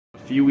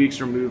few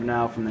weeks removed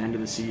now from the end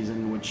of the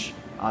season, which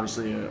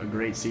obviously a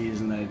great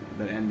season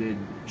that ended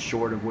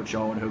short of what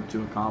y'all would hope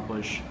to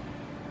accomplish.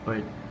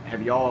 But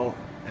have y'all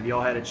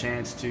had a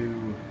chance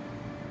to,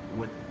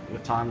 with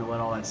time to let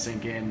all that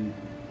sink in,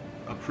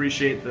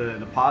 appreciate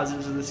the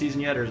positives of the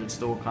season yet, or is it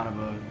still kind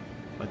of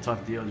a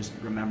tough deal just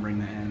remembering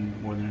the end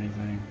more than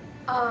anything?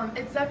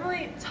 It's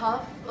definitely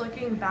tough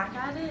looking back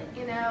at it.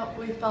 You know,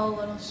 we fell a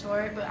little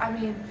short, but I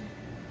mean,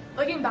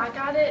 looking back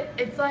at it,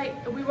 it's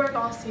like we work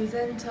all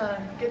season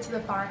to get to the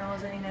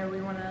finals, and you know, we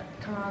want to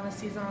come out of the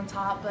season on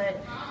top.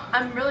 But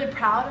I'm really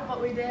proud of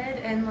what we did,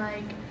 and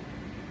like,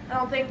 I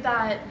don't think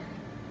that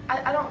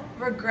I don't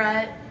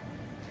regret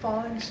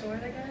falling short.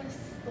 I guess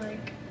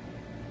like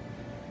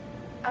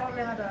I don't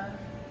know how to.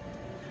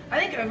 I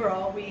think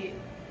overall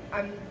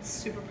I'm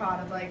super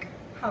proud of like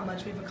how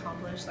much we've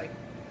accomplished like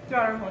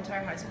throughout our whole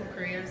entire high school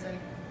careers, and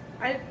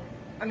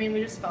I mean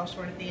we just fell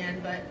short at the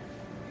end, but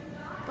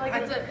like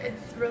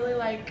it's really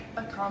like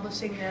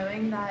accomplishing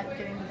knowing that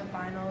getting to the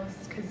finals,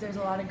 because there's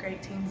a lot of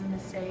great teams in the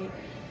state,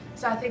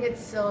 so I think it's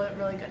still a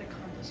really good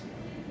accomplishment.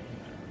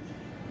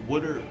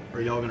 What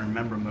are y'all gonna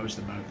remember most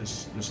about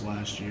this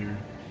last year?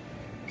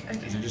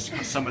 Okay. Is it just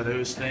some of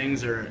those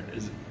things, or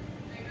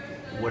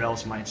what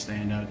else might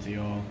stand out to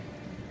y'all?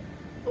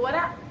 What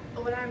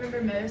I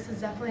remember most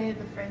is definitely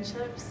the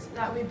friendships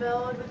that we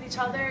build with each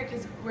other,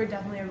 because we're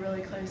definitely a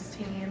really close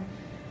team,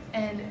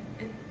 and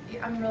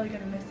I'm really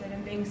gonna miss it.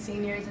 And being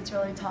seniors, it's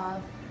really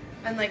tough.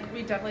 and like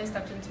we definitely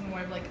stepped into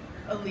more of like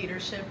a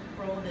leadership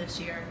role this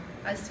year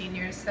as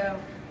seniors, so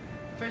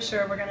for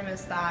sure we're gonna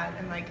miss that,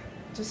 and like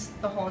just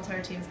the whole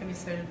entire team's gonna be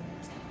so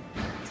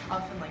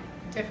tough and like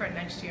different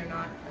next year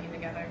not playing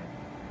together.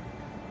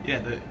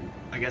 Yeah,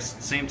 I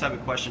guess same type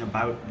of question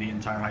about the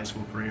entire high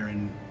school career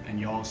and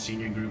y'all's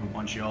senior group. A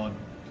bunch of y'all had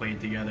played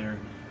together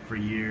for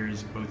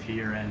years, both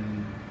here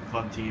and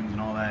club teams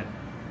and all that.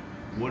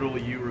 What will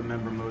you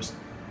remember most,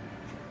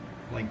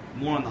 like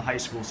more on the high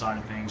school side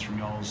of things, from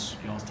y'all's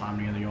time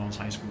together, y'all's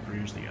high school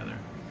careers together?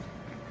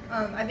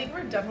 I think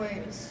we're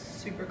definitely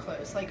super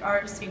close. Like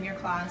our senior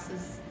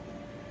class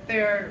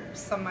they're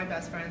some of my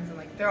best friends, and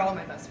like they're all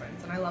my best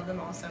friends, and I love them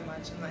all so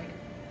much, and like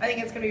I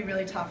think it's gonna be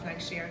really tough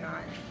next year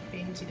not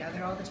being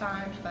together all the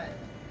time, but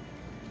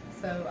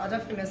so I'll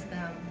definitely miss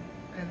them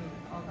and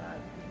all that.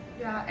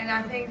 Yeah, and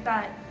I think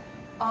that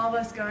all of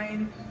us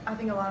I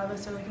think a lot of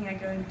us are looking at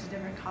going to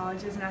different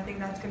colleges, and I think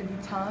that's going to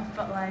be tough,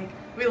 but like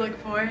we look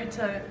forward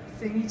to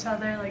seeing each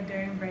other like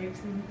during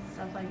breaks and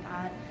stuff like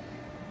that.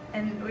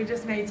 And we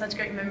just made such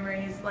great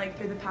memories like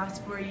through the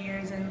past 4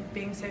 years, and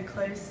being so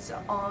close to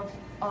all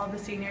of the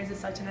seniors is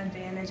such an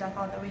advantage. I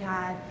thought that we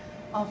had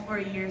all 4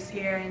 years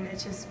here, and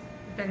it's just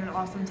been an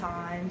awesome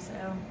time.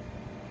 So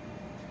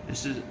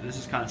This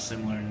is kind of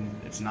similar, and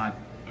it's not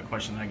a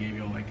question that I gave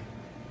you like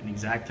an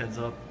exact heads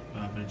up,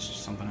 but it's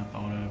just something I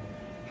thought of.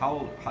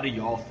 How do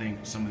y'all think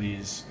some of the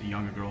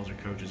younger girls or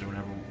coaches or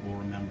whatever will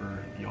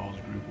remember y'all's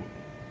group?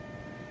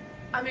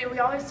 I mean, we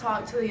always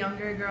talk to the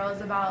younger girls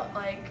about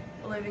like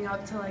living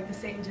up to like the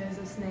St.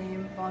 Joseph's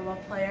name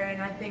volleyball player,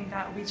 and I think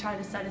that we try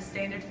to set a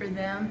standard for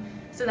them,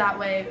 so that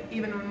way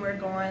even when we're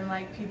going,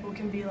 like people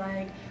can be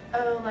like,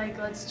 oh, like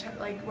let's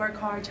like work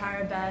hard, try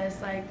our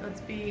best, like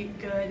let's be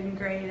good and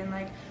great, and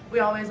like we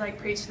always like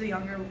preach to the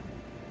younger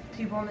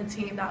people on the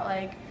team that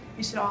like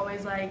you should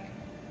always like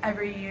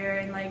every year,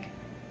 and like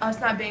us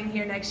not being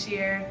here next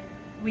year,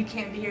 we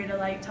can't be here to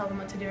like tell them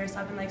what to do or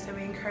something, like so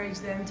we encourage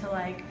them to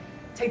like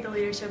take the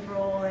leadership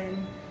role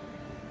and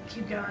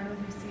keep going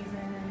with the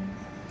season,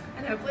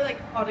 And hopefully like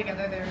all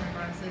together they remember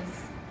us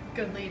as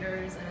good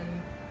leaders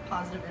and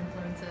positive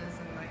influences,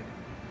 and like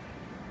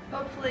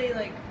hopefully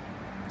like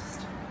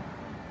just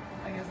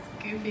I guess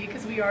goofy,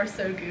 because we are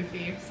so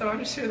goofy, so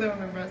I'm sure they'll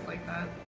remember us like that.